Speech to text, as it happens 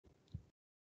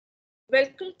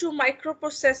Welcome to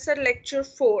Microprocessor Lecture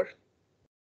 4.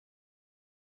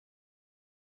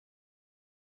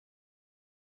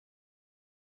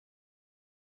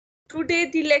 Today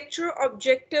the lecture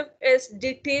objective is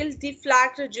detail the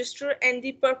flag register and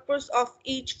the purpose of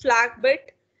each flag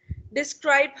bit.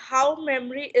 Describe how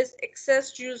memory is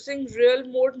accessed using real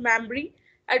mode memory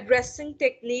addressing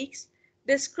techniques.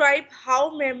 Describe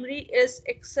how memory is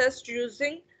accessed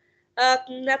using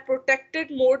protected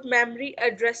mode memory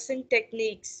addressing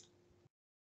techniques.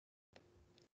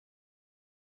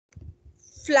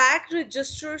 Flag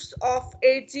registers of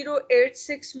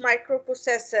 8086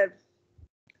 microprocessor.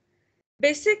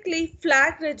 Basically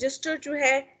flag register जो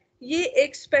है ये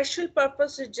एक special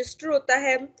purpose register होता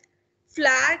है.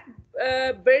 Flag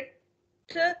bit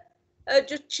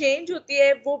जो change होती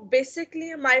है वो बेसिकली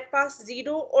हमारे पास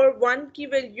 0 और 1 की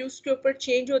वैल्यूज के ऊपर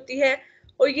चेंज होती है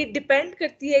और ये डिपेंड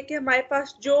करती है कि हमारे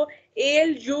पास जो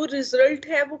ALU रिजल्ट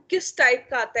है वो किस टाइप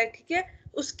का आता है. ठीक है,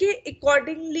 उसके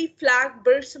अकॉर्डिंगली फ्लैग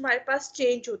बिट्स हमारे पास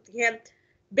चेंज होती हैं.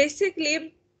 बेसिकली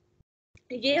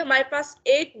ये हमारे पास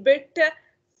 8 बिट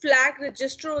फ्लैग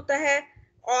रजिस्टर होता है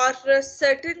और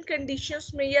सर्टेन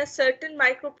कंडीशंस में या सर्टेन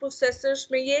माइक्रो प्रोसेसर्स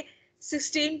में ये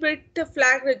 16 बिट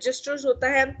फ्लैग रजिस्टर्स होता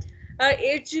है.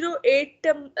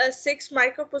 8086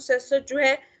 माइक्रो प्रोसेसर जो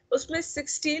है उसमें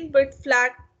 16 बिट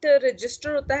फ्लैग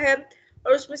रजिस्टर होता है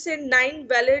और उसमें से 9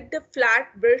 वैलिड फ्लैग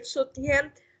बिट्स होती हैं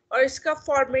और इसका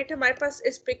फॉर्मेट हमारे पास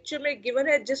इस पिक्चर में गिवन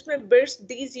है जिसमें बिट्स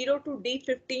D0 to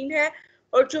D15 है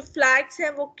और जो फ्लैग्स हैं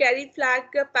वो कैरी फ्लैग,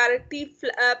 पैरिटी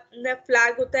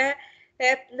फ्लैग होता है,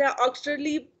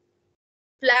 ऑक्सिलरी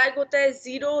फ्लैग होता है,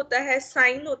 जीरो होता है,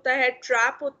 साइन होता है,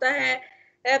 ट्रैप होता है,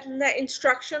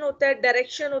 इंस्ट्रक्शन होता है,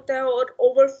 डायरेक्शन होता है और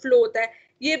ओवरफ्लो होता है.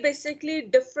 ये बेसिकली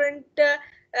डिफरेंट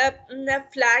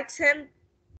फ्लैग्स हैं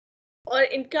और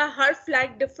इनका हर फ्लैग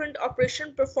डिफरेंट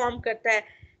ऑपरेशन परफॉर्म करता है.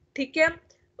 ठीक है,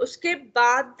 उसके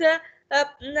बाद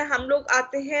हम लोग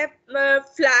आते हैं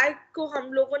फ्लैग को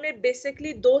हम लोगों ने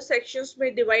बेसिकली 2 सेक्शंस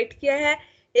में डिवाइड किया है.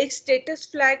 एक स्टेटस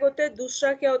फ्लैग होता है,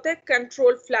 दूसरा क्या होता है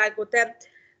कंट्रोल फ्लैग होता है.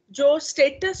 जो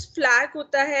स्टेटस फ्लैग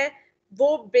होता है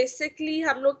वो बेसिकली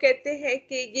हम लोग कहते हैं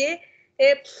कि ये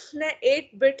 8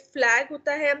 बिट फ्लैग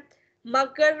होता है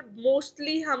मगर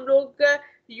मोस्टली हम लोग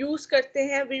यूज करते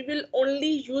हैं we will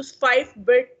only use 5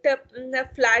 bit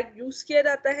flag use किया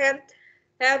जाता है.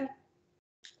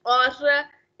 और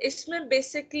इसमें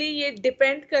बेसिकली ये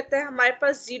डिपेंड करता है हमारे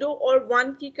पास 0 और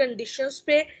 1 की कंडीशंस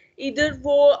पे, इधर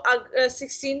वो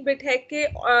 16 बिट है कि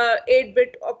 8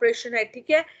 बिट ऑपरेशन है. ठीक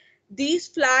है, these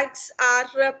flags are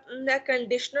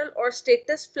conditional or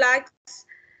status flags.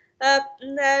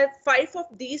 5 of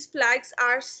these flags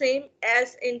are same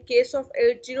as in case of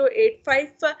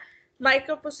 8085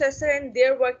 microprocessor and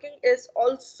their working is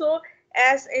also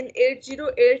as in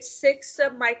 8086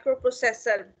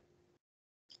 microprocessor.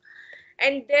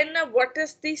 And then what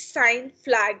is the sign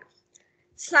flag?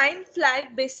 Sign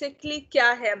flag basically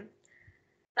क्या है?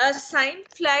 Sign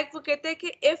flag वो कहते हैं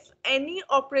कि if any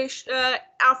operation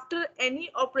after any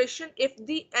operation if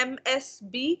the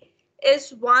MSB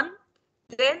is 1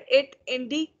 then it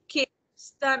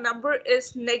indicates the number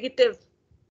is negative.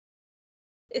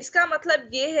 इसका मतलब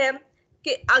ये है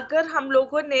कि अगर हम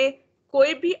लोगों ने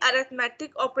कोई भी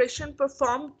अरिथमेटिक ऑपरेशन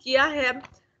परफॉर्म किया है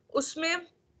उसमें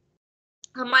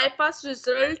हमारे पास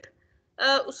रिजल्ट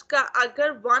उसका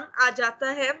अगर 1 आ जाता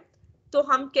है तो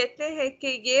हम कहते हैं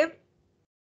कि ये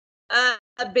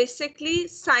बेसिकली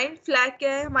साइन फ्लैग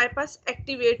क्या है हमारे पास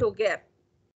एक्टिवेट हो गया है.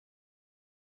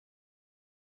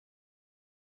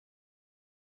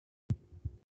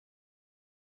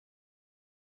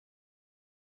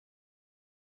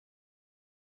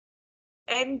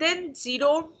 And than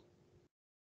zero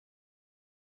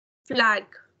flag.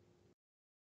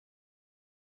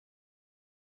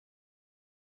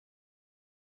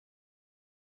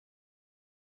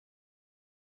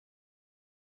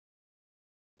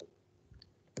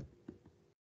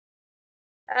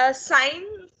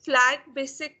 Sign flag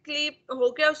basically हो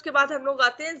गया. उसके बाद हम लोग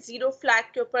आते हैं जीरो फ्लैग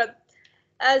के ऊपर.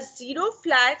 जीरो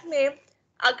फ्लैग में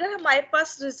अगर हमारे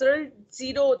पास रिजल्ट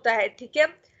 0 होता है, ठीक है,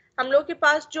 हम लोग के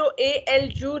पास जो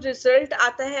ALU रिजल्ट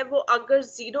आता है वो अगर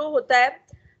 0 होता है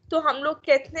तो हम लोग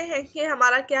कहते हैं कि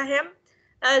हमारा क्या है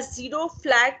जीरो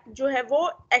फ्लैग जो है वो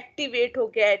एक्टिवेट हो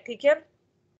गया है. ठीक है,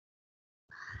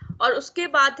 और उसके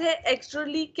बाद है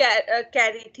एक्सटर्नली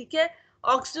कैरी. ठीक है,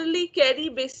 auxiliary carry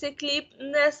basically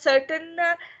certain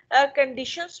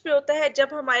conditions पे होता है जब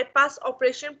हमारे पास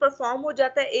ऑपरेशन परफॉर्म हो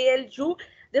जाता है. ALU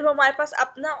जब हमारे पास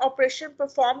अपना ऑपरेशन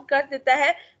परफॉर्म कर देता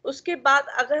है उसके बाद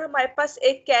अगर हमारे पास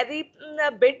एक कैरी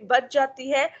बिट बच जाती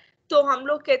है तो हम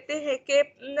लोग कहते हैं कि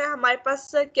हमारे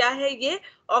पास क्या है, ये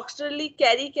ऑक्सिलरी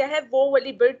कैरी क्या है, वो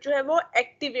वाली बिट जो है वो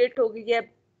एक्टिवेट हो गई है,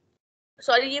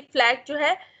 सॉरी ये फ्लैग जो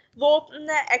है वो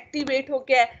एक्टिवेट हो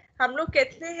गया है। हम लोग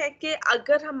कहते हैं कि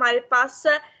अगर हमारे पास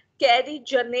कैरी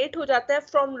जनरेट हो जाता है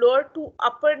फ्रॉम लोअर टू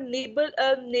अपर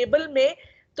नेबल में,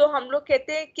 तो हम लोग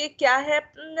कहते हैं कि क्या है,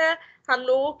 हम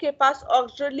लोगों के पास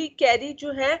ऑक्सिलरी कैरी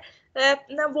जो है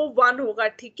ना वो 1 होगा,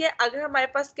 ठीक है। अगर हमारे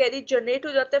पास कैरी जनरेट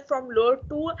हो जाता है फ्रॉम लोअर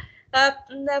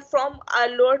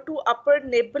टू अपर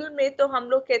नेबल में, तो हम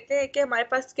लोग कहते हैं कि हमारे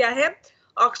पास क्या है,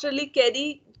 ऑक्सिलरी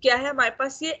कैरी क्या है, हमारे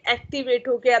पास ये एक्टिवेट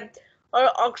हो गया। और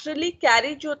ऑक्सिलरी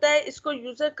कैरी जो होता है इसको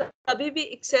यूजर कभी भी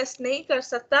एक्सेस नहीं कर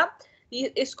सकता,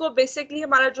 इसको बेसिकली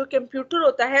हमारा जो कंप्यूटर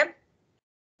होता है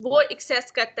वो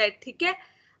एक्सेस करता है, ठीक है।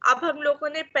 अब हम लोगों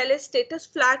ने पहले स्टेटस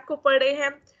फ्लैग को पढ़े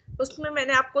हैं, उसमें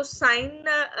मैंने आपको साइन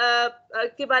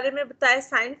के बारे में बताया,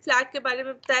 साइन फ्लैग के बारे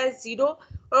में बताया, जीरो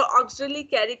और ऑक्सिलरी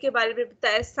कैरी के बारे में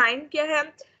बताया। साइन क्या है,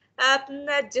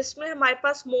 जिसमें हमारे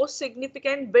पास मोस्ट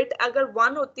सिग्निफिकेंट बिट अगर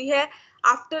 1 होती है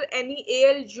आफ्टर एनी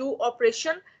ALU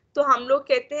ऑपरेशन, तो हम लोग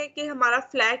कहते हैं कि हमारा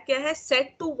फ्लैग क्या है,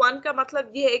 सेट टू 1 का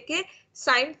मतलब ये है कि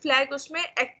साइन फ्लैग उसमें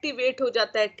एक्टिवेट हो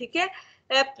जाता है, ठीक है,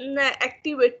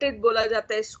 एक्टिवेटेड बोला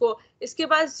जाता है इसको। इसके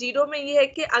बाद जीरो में ये है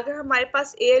कि अगर हमारे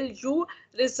पास ALU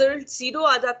रिजल्ट 0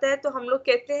 आ जाता है, तो हम लोग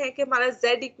कहते हैं कि हमारा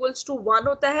Z इक्वल्स टू 1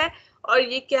 होता है और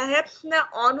ये क्या है,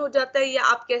 ऑन हो जाता है, या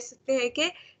आप कह सकते हैं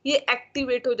कि ये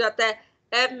एक्टिवेट हो जाता है।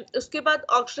 उसके बाद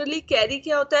ऑक्सिलरी कैरी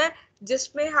क्या होता है,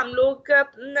 जिसमें हम लोग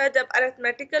जब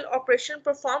अरिथमेटिकल ऑपरेशन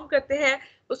परफॉर्म करते हैं,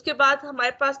 उसके बाद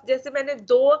हमारे पास जैसे मैंने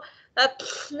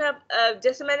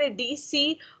जैसे मैंने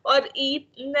DC और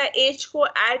H को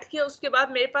ऐड किया, उसके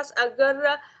बाद मेरे पास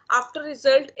अगर आफ्टर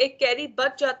रिजल्ट एक कैरी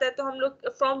बच जाता है, तो हम लोग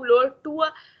फ्रॉम लोअर टू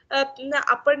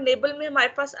अपर नेबल में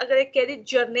हमारे पास अगर एक कैरी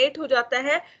जनरेट हो जाता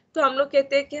है, तो हम लोग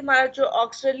कहते हैं कि हमारा जो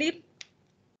ऑक्सिलरी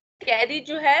कैरी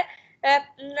जो है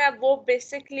वो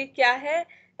बेसिकली क्या है,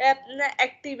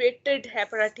 एक्टिवेटेड है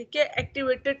पड़ा, ठीक है।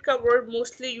 एक्टिवेटेड का वर्ड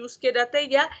मोस्टली यूज किया जाता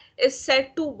है, या इज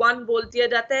सेट टू 1 बोल दिया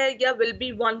जाता है, या विल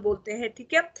बी 1 बोलते हैं,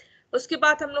 ठीक है। उसके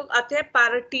बाद हम लोग आते हैं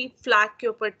पैरिटी फ्लैग के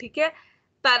ऊपर, ठीक है।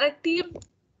 पैरिटी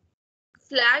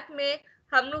फ्लैग में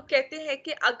हम लोग कहते हैं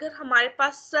कि अगर हमारे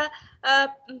पास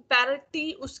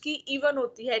पैरिटी उसकी इवन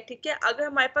होती है, ठीक है, अगर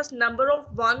हमारे पास नंबर ऑफ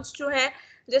वंस जो है,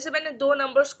 जैसे मैंने 2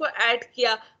 नंबर्स को ऐड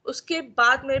किया, उसके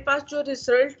बाद मेरे पास जो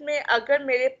रिजल्ट में अगर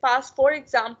मेरे पास फॉर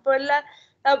एग्जांपल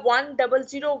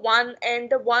 1001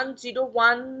 एंड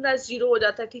 1010 हो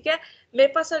जाता है, ठीक है,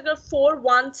 मेरे पास अगर 4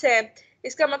 वंस है,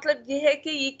 इसका मतलब ये है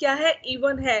कि ये क्या है,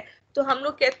 इवन है। तो हम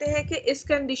लोग कहते हैं कि इस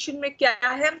कंडीशन में क्या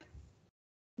है,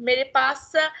 मेरे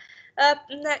पास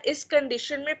इस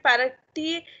कंडीशन में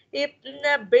पैरिटी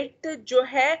बिट जो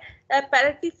है,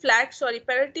 पैरिटी फ्लैग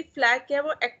क्या है,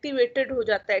 वो एक्टिवेटेड हो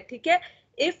जाता है, ठीक है।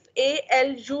 If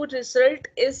ALU result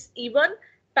is even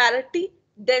parity,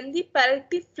 then the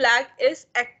parity flag is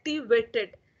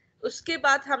activated. उसके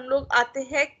बाद हम लोग आते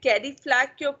हैं कैरी फ्लैग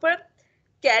के ऊपर।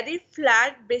 Carry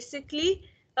flag basically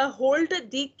hold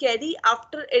the carry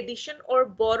after addition or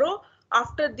borrow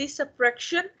after the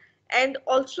subtraction and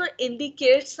also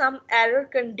indicate some error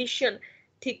condition,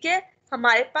 ठीक है।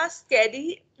 हमारे पास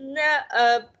कैरी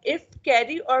if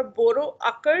कैरी और बोरो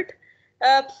अकर्ड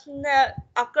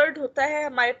होता है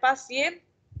हमारे पास ये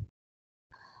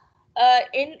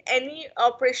इन एनी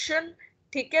ऑपरेशन,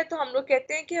 ठीक है, तो हम लोग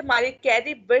कहते हैं कि हमारी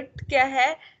कैरी बिट क्या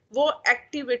है, वो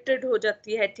एक्टिवेटेड हो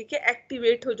जाती है, ठीक है,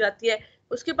 एक्टिवेट हो जाती है।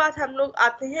 उसके बाद हम लोग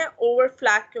आते हैं ओवर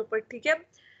फ्लैग के ऊपर, ठीक है।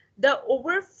 The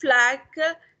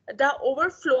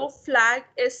overflow flag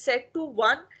is set to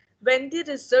 1 when the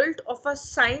result of a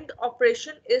signed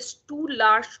operation is too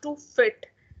large to fit.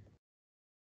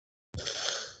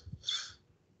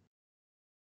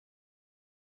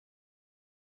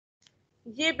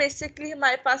 ये बेसिकली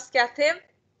हमारे पास क्या थे,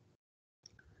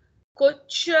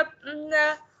 कुछ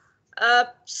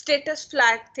स्टेटस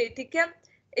फ्लैग थे, ठीक है।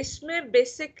 इसमें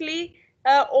बेसिकली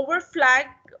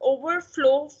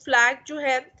ओवरफ्लो फ्लैग जो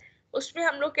है, उसमें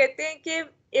हम लोग कहते हैं कि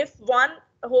इफ 1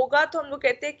 होगा तो हम लोग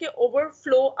कहते हैं कि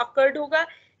ओवरफ्लो अकर्ड होगा,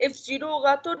 इफ 0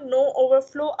 होगा तो नो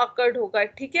ओवरफ्लो अकर्ड होगा,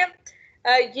 ठीक है।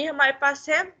 ये हमारे पास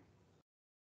है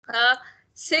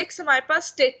 6 हमारे पास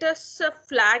स्टेटस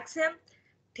फ्लैग्स हैं,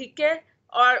 ठीक है,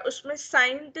 और उसमें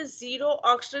signed 0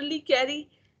 auxiliary carry,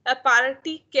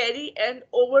 parity carry and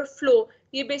overflow,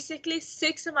 ये बेसिकली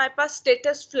 6 हमारे पास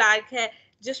स्टेटस फ्लैग है,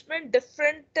 जिसमें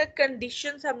डिफरेंट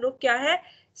कंडीशंस हम लोग क्या है,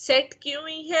 सेट की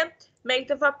हुई है। मैं एक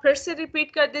दफा फिर से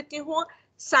रिपीट कर देती हूँ।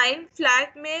 साइन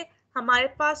फ्लैग में हमारे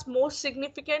पास मोस्ट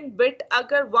सिग्निफिकेंट बिट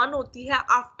अगर 1 होती है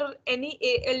आफ्टर एनी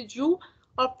ALU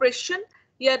ऑपरेशन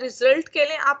या रिजल्ट के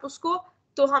लिए आप उसको,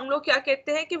 तो हम लोग क्या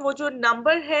कहते हैं कि वो जो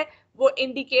नंबर है वो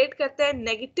इंडिकेट करता है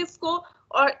नेगेटिव को,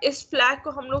 और इस फ्लैग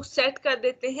को हम लोग सेट कर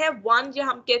देते हैं 1, या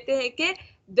हम कहते हैं कि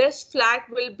this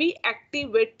flag will be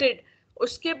activated.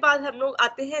 उसके बाद हम लोग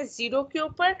आते हैं 0 के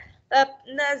ऊपर।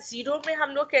 0 में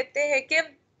हम लोग कहते हैं कि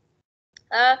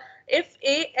if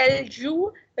ALU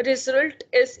result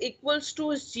is equals to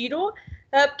 0,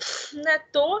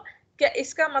 तो क्या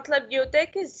इसका मतलब ये होता है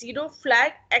कि 0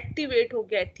 फ्लैग एक्टिवेट हो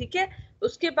गया, ठीक है।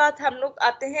 उसके बाद हम लोग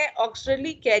आते हैं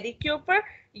ऑक्सिलरी कैरी के ऊपर।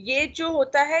 ये जो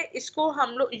होता है इसको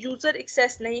हम लोग यूजर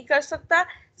एक्सेस नहीं कर सकता,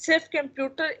 सिर्फ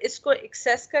कंप्यूटर इसको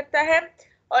एक्सेस करता है।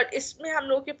 और इसमें हम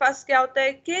लोग के पास क्या होता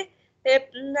है कि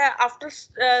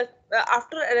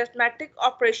after arithmetic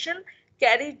operation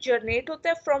carry generate होता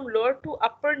है फ्रॉम लोअर टू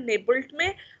अपर नेबल्ड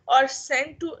में और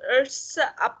send to earth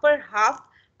upper half.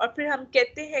 और फिर हम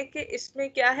कहते हैं कि इसमें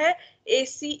क्या है,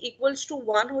 AC इक्वल्स टू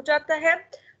 1 हो जाता है।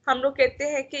 हम लोग कहते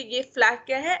हैं कि ये फ्लैग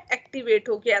क्या है, एक्टिवेट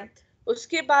हो गया।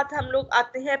 उसके बाद हम लोग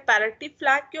आते हैं पैरिटी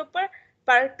फ्लैग के ऊपर।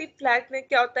 पैरिटी फ्लैग में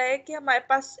क्या होता है कि हमारे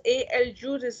पास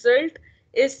ALU result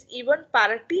is even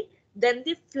parity, then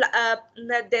the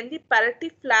parity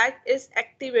flag is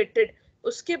activated।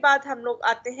 उसके बाद हम लोग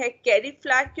आते हैं कैरी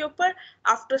फ्लैग के ऊपर।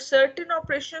 After certain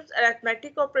operations,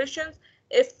 arithmetic operations,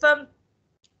 if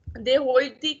they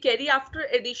hold the carry after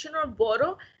addition or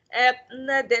borrow,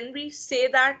 then we say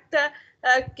that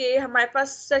कि हमारे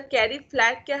पास कैरी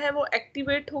फ्लैग क्या है वो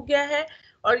एक्टिवेट हो गया है,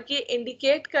 और ये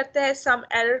इंडिकेट करता है सम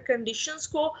एरर कंडीशंस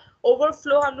को।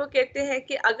 ओवरफ्लो हम लोग कहते हैं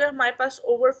कि अगर हमारे पास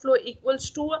ओवरफ्लो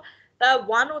इक्वल्स टू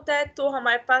 1 होता है, तो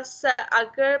हमारे पास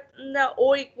अगर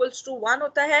O इक्वल्स टू 1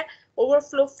 होता है,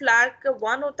 ओवरफ्लो फ्लैग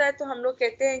 1 होता है, तो हम लोग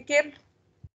कहते हैं कि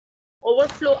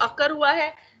ओवरफ्लो अकर हुआ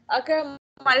है। अगर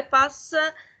हमारे पास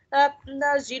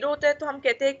 0 होता है तो हम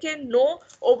कहते हैं कि no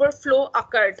overflow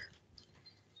occurred.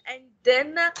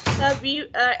 and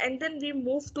then we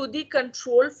move to the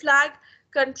control flag.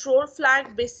 Control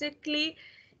flag basically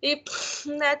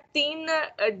तीन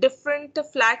different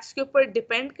flags के ऊपर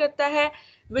depend करता है,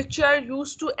 which are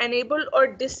used to enable or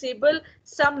disable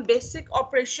some basic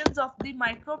operations of the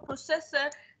microprocessor.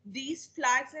 These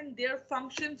flags and their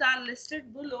functions are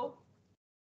listed below.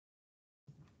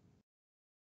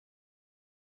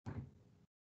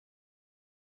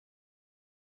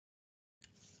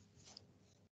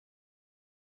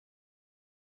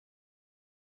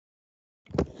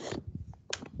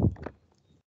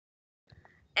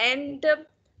 And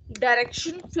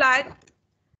direction flag,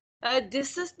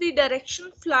 this is the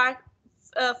direction flag.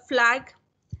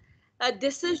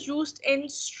 This is used in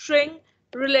string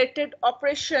related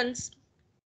operations.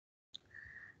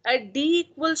 D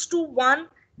equals to 1,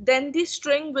 then the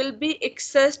string will be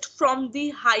accessed from the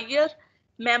higher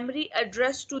memory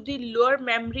address to the lower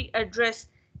memory address.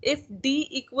 If D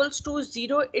equals to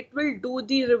 0, it will do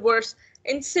the reverse.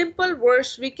 In simple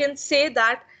words, we can say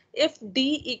that if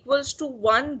D equals to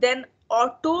 1, then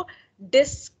auto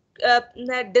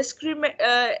discriminate,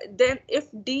 then if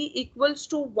D equals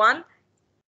to 1,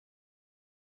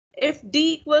 if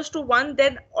D equals to 1,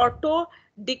 then auto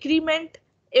decrement.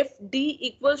 If D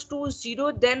equals to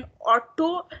 0, then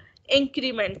auto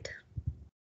increment.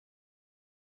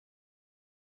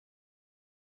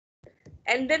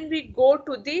 And then we go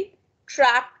to the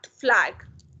trapped flag.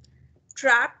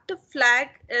 Trapped flag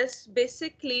is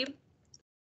basically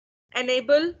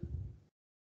enable.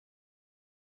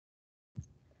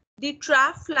 The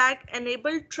trap flag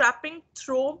enable trapping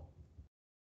through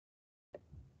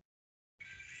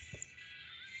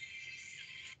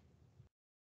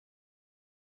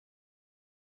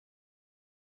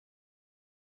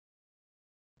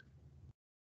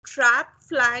trap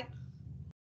flag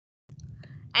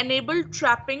enable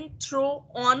trapping through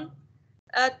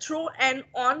an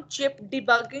on-chip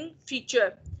debugging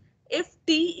feature. If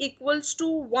T equals to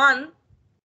 1,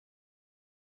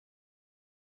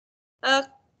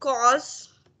 cause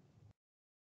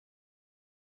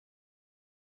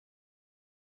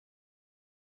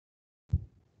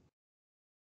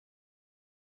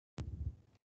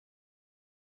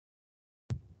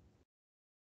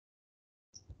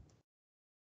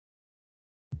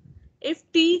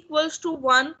if T equals to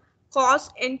 1,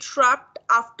 cause interrupt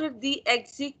after the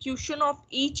execution of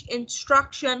each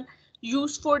instruction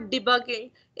used for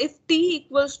debugging. If T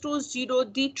equals to 0,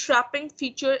 the trapping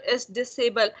feature is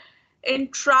disabled.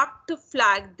 Interrupt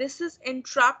flag. This is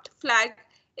interrupt flag.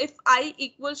 If I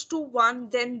equals to 1,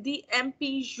 then the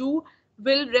MPU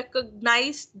will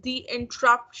recognize the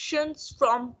interruptions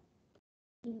from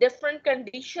different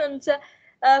conditions.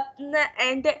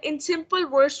 And in simple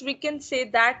words we can say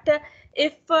that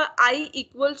if I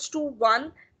equals to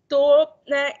 1, तो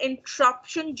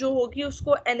interruption जो होगी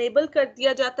उसको enable कर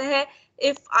दिया जाता है।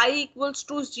 If i equals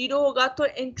to 0 होगा तो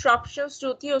इंटरप्शंस जो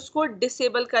होती है उसको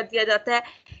डिसेबल कर दिया जाता है।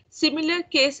 Similar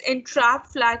case in trap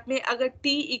flag में अगर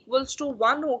t इक्वल्स टू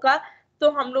 1 होगा तो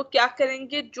हम लोग क्या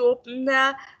करेंगे, जो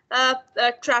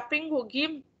ट्रैपिंग होगी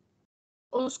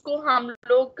उसको हम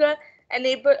लोग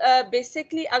एनेबल,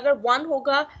 बेसिकली अगर 1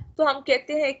 होगा तो हम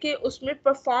कहते हैं कि उसमें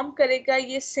परफॉर्म करेगा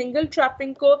ये सिंगल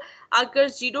ट्रैपिंग को, अगर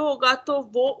 0 होगा तो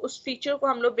वो उस फीचर को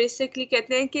हम लोग बेसिकली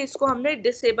कहते हैं कि इसको हमने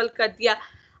डिसेबल कर दिया।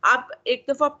 अब एक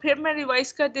दफ़ा फिर मैं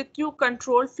रिवाइज कर देती हूँ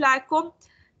कंट्रोल फ्लैग को।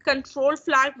 कंट्रोल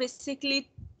फ्लैग बेसिकली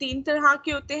 3 तरह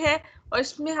के होते हैं और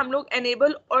इसमें हम लोग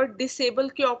एनेबल और डिसेबल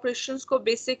के ऑपरेशंस को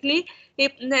बेसिकली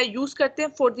यूज करते हैं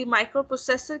फॉर द माइक्रो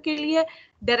प्रोसेसर के लिए।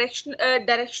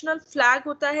 डायरेक्शनल फ्लैग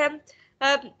होता है,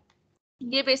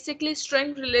 ये बेसिकली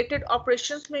स्ट्रिंग रिलेटेड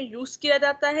ऑपरेशंस में यूज किया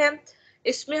जाता है।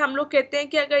 इसमें हम लोग कहते हैं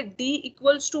कि अगर d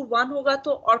इक्वल्स टू 1 होगा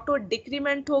तो ऑटो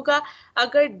डिक्रीमेंट होगा,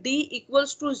 अगर d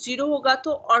इक्वल्स टू 0 होगा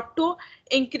तो ऑटो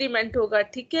इंक्रीमेंट होगा।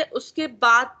 ठीक है, उसके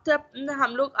बाद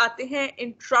हम लोग आते हैं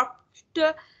इंटरप्ट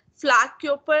फ्लैग के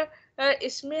ऊपर।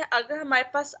 इसमें अगर हमारे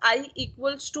पास i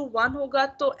इक्वल्स टू 1 होगा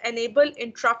तो एनेबल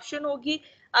इंटरप्शन होगी,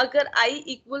 अगर i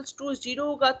इक्वल्स टू 0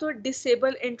 होगा तो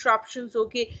डिसेबल इंटरप्शंस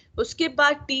होगी। उसके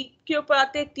बाद t के ऊपर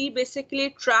आते हैं, t बेसिकली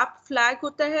ट्रैप फ्लैग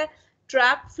होता है।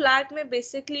 ट्रैप फ्लैग में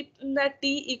बेसिकली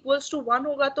t इक्वल्स टू 1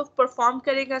 होगा तो परफॉर्म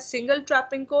करेगा सिंगल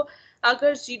ट्रैपिंग को,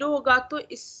 अगर 0 होगा तो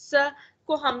इस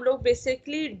को हम लोग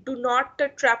बेसिकली डू नॉट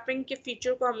ट्रैपिंग के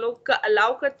फीचर को हम लोग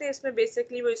अलाउ करते हैं, इसमें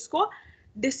बेसिकली वो इसको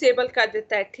डिसेबल कर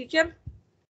देता है। ठीक है,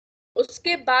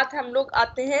 उसके बाद हम लोग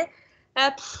आते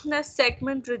हैं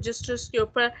सेगमेंट रजिस्टर्स के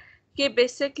ऊपर कि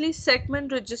बेसिकली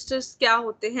सेगमेंट रजिस्टर्स क्या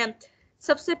होते हैं।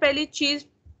 सबसे पहली चीज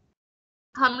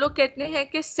हम लोग कहते हैं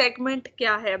कि सेगमेंट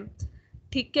क्या है।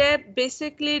 ठीक है,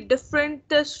 बेसिकली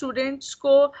डिफरेंट स्टूडेंट्स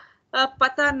को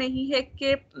पता नहीं है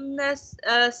कि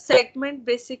सेगमेंट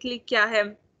बेसिकली क्या है।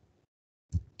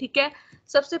 ठीक है,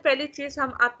 सबसे पहली चीज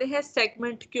हम आते हैं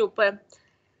सेगमेंट के ऊपर।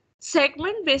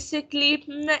 सेगमेंट बेसिकली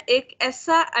एक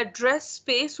ऐसा एड्रेस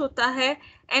स्पेस होता है,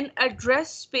 an address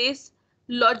space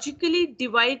logically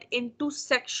divide into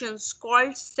sections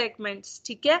called segments.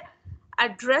 ठीक है,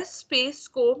 एड्रेस स्पेस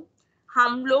को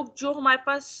हम लोग, जो हमारे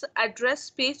पास एड्रेस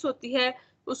स्पेस होती है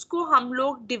उसको हम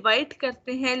लोग डिवाइड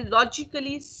करते हैं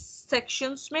लॉजिकली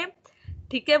सेक्शंस में।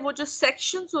 ठीक है, वो जो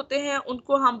सेक्शंस होते हैं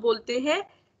उनको हम बोलते हैं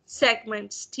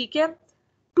सेगमेंट्स। ठीक है,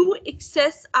 to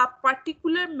access a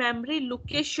particular memory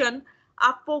location,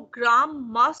 a program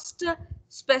must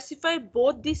specify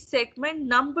both the segment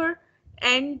number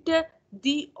and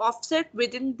the offset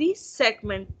within the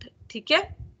segment. ठीक है,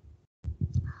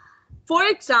 फॉर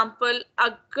एग्जाम्पल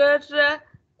अगर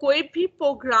कोई भी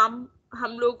प्रोग्राम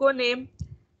हम लोगों ने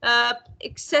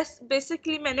एक्सेस,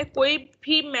 बेसिकली मैंने कोई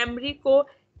भी मेमोरी को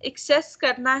एक्सेस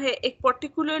करना है एक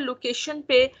पर्टिकुलर लोकेशन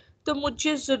पे, तो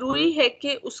मुझे ज़रूरी है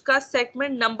कि उसका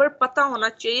सेगमेंट नंबर पता होना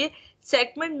चाहिए।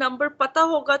 सेगमेंट नंबर पता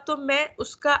होगा तो मैं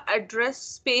उसका एड्रेस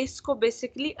स्पेस को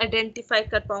बेसिकली आइडेंटिफाई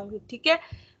कर पाऊंगी। ठीक है,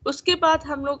 उसके बाद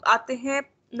हम लोग आते हैं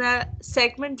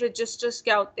सेगमेंट रजिस्टर्स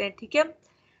क्या होते हैं। ठीक है,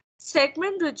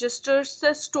 segment registers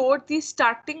store the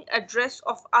starting address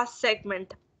of a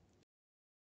segment.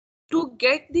 To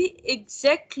get the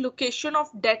exact location of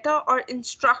data or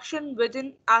instruction within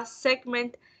a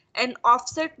segment, an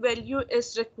offset value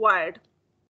is required.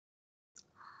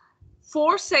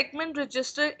 4 segment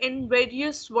register in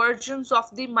various versions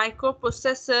of the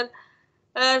microprocessor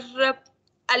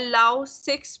allow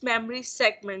 6 memory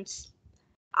segments.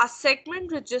 A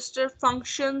segment register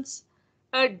functions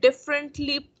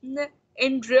differently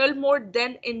in real mode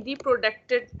than in the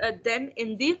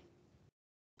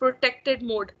protected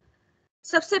mode.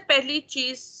 सबसे पहली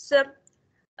चीज,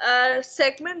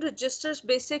 segment registers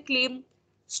basically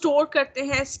store करते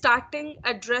हैं starting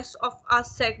address of uh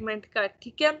segment का।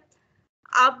 ठीक है,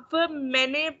 अब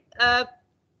मैंने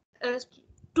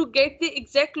to get the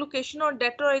exact location or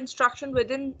data or instruction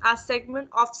within a segment,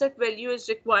 offset value is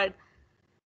required.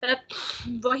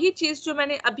 वही चीज जो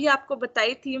मैंने अभी आपको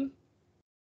बताई थी,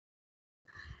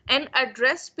 an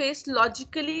address space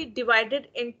logically divided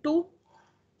into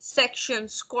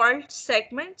sections called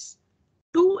segments.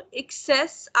 To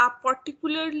access a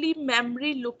particularly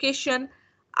memory location,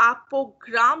 a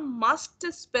program must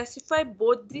specify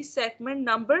both the segment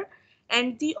number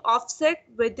and the offset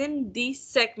within the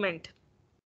segment.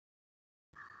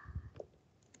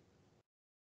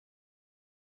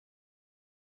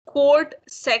 Code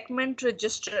segment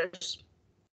registers.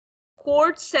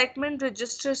 Code segment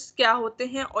registers क्या होते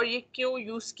हैं और ये क्यों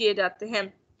use किए जाते हैं?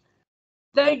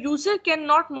 The user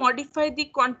cannot modify the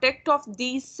content of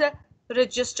these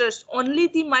registers. Only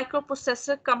the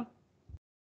microprocessor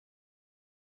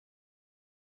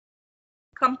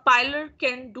compiler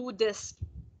can do this.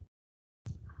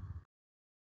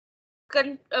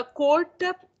 Code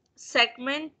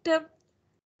segment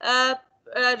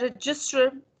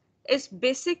register is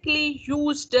basically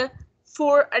used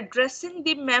for addressing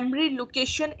the memory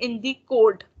location in the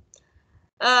code.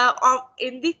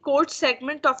 In the code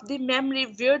segment of the memory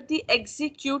where the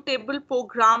executable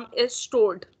program is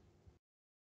stored.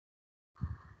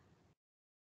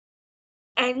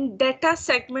 And data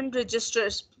segment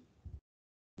registers.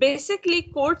 Basically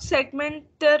code segment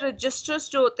registers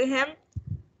जो होते हैं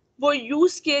वो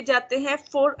use किए जाते हैं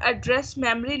for address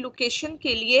memory location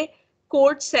के लिए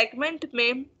code segment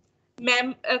में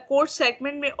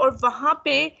और वहां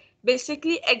पे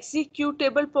बेसिकली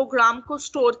एग्जीक्यूटेबल प्रोग्राम को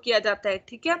स्टोर किया जाता है,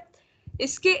 ठीक है।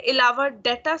 इसके अलावा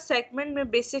डाटा सेगमेंट में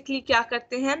बेसिकली क्या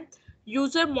करते हैं,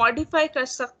 यूजर मॉडिफाई कर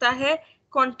सकता है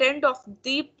content of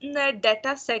the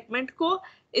data segment को।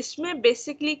 इसमें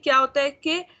बेसिकली क्या होता है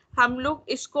कि हम लोग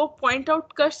इसको पॉइंट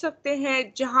आउट कर सकते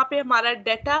हैं जहां पे हमारा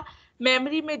डाटा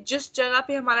मेमोरी में जिस जगह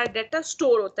पे हमारा डाटा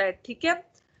स्टोर होता है, ठीक है।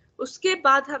 उसके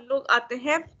बाद हम लोग आते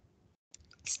हैं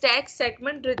स्टैक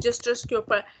सेगमेंट रजिस्टर्स के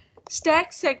ऊपर।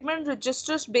 Stack segment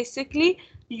registers basically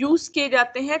use किए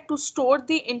जाते हैं to store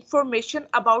the information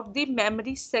about the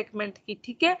memory segment की,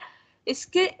 ठीक है।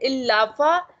 इसके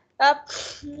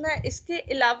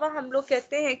अलावा हम लोग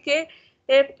कहते हैं कि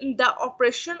the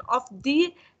operation of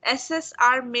the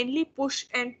SSR mainly push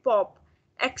and pop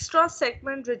extra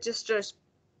segment registers.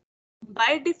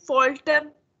 By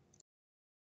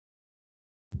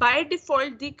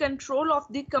default, the control of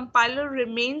the compiler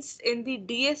remains in the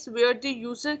DS where the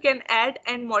user can add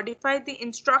and modify the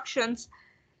instructions.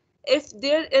 If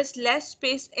there is less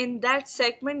space in that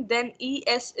segment, then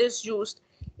ES is used.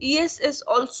 ES is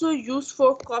also used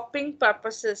for copying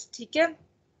purposes, ठीक है।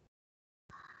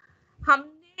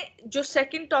 हमने जो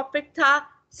second topic था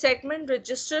segment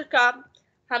register का,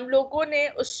 हम लोगों ने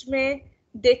उसमें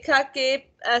देखा कि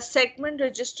सेगमेंट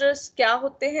रजिस्टर्स क्या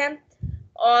होते हैं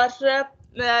और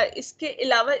इसके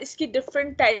अलावा इसकी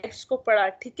डिफरेंट टाइप्स को पढ़ा,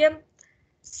 ठीक है।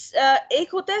 एक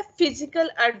होता है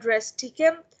फिजिकल एड्रेस, ठीक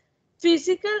है।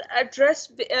 फिजिकल एड्रेस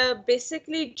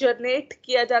बेसिकली जनरेट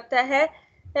किया जाता है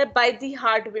बाय द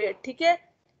हार्डवेयर, ठीक है।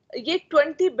 ये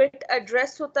 20 बिट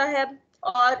एड्रेस होता है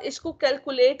और इसको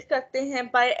कैलकुलेट करते हैं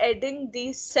by adding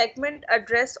the segment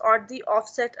address और द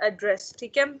ऑफसेट एड्रेस,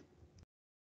 ठीक है।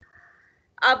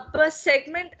 अब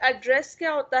सेगमेंट एड्रेस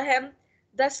क्या होता है,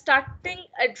 the starting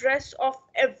address of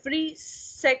every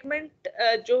segment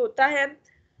जो होता है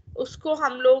उसको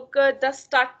हम लोग the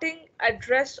starting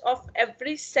address of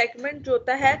every segment जो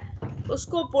होता है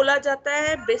उसको बोला जाता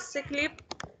है बेसिकली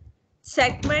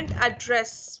सेगमेंट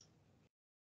एड्रेस।